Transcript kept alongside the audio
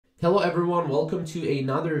Hello everyone, welcome to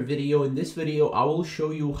another video. In this video, I will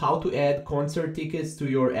show you how to add concert tickets to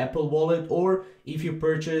your Apple Wallet, or if you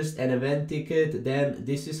purchased an event ticket, then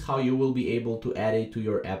this is how you will be able to add it to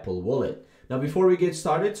your Apple Wallet. Now, before we get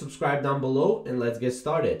started, subscribe down below and let's get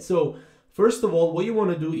started. So, first of all, what you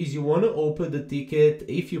want to do is you want to open the ticket.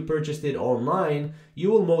 If you purchased it online,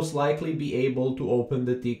 you will most likely be able to open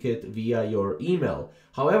the ticket via your email.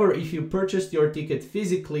 However, if you purchased your ticket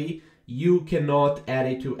physically, you cannot add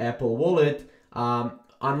it to Apple Wallet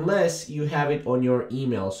unless you have it on your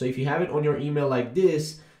email. So if you have it on your email like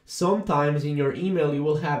this, sometimes in your email you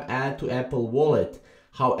will have add to Apple Wallet.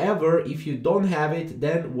 However, if you don't have it,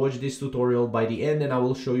 then watch this tutorial by the end and I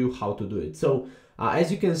will show you how to do it. So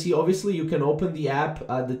as you can see, obviously you can open the app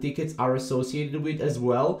the tickets are associated with as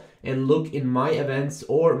well, and look in My Events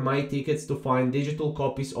or My Tickets to find digital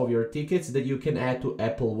copies of your tickets that you can add to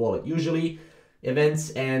Apple Wallet. Usually events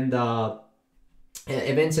and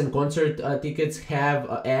concert tickets have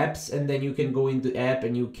apps, and then you can go into the app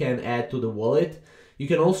and you can add to the wallet. You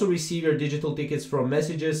can also receive your digital tickets from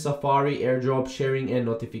Messages, Safari, AirDrop, sharing, and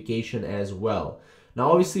notification as well. Now,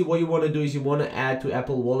 obviously, what you want to do is you want to add to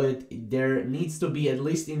Apple Wallet. There needs to be, at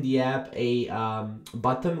least in the app, a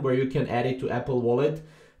button where you can add it to Apple Wallet.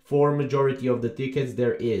 For majority of the tickets,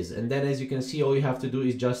 there is. And then, as you can see, all you have to do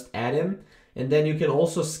is just add them. And then you can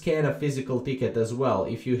also scan a physical ticket as well.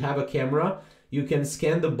 If you have a camera, you can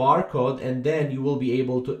scan the barcode and then you will be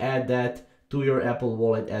able to add that to your Apple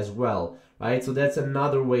Wallet as well, right? So that's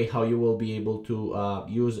another way how you will be able to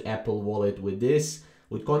use Apple Wallet with this.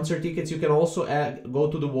 With concert tickets, you can also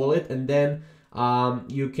go to the wallet, and then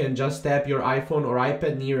you can just tap your iPhone or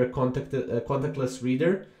iPad near a contactless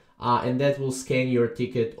reader, and that will scan your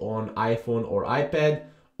ticket on iPhone or iPad.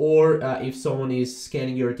 Or if someone is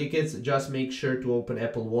scanning your tickets, just make sure to open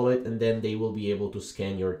Apple Wallet and then they will be able to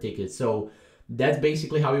scan your tickets. So that's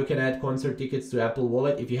basically how you can add concert tickets to Apple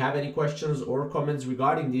Wallet. If you have any questions or comments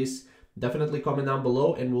regarding this, definitely comment down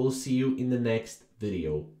below and we'll see you in the next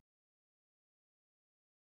video.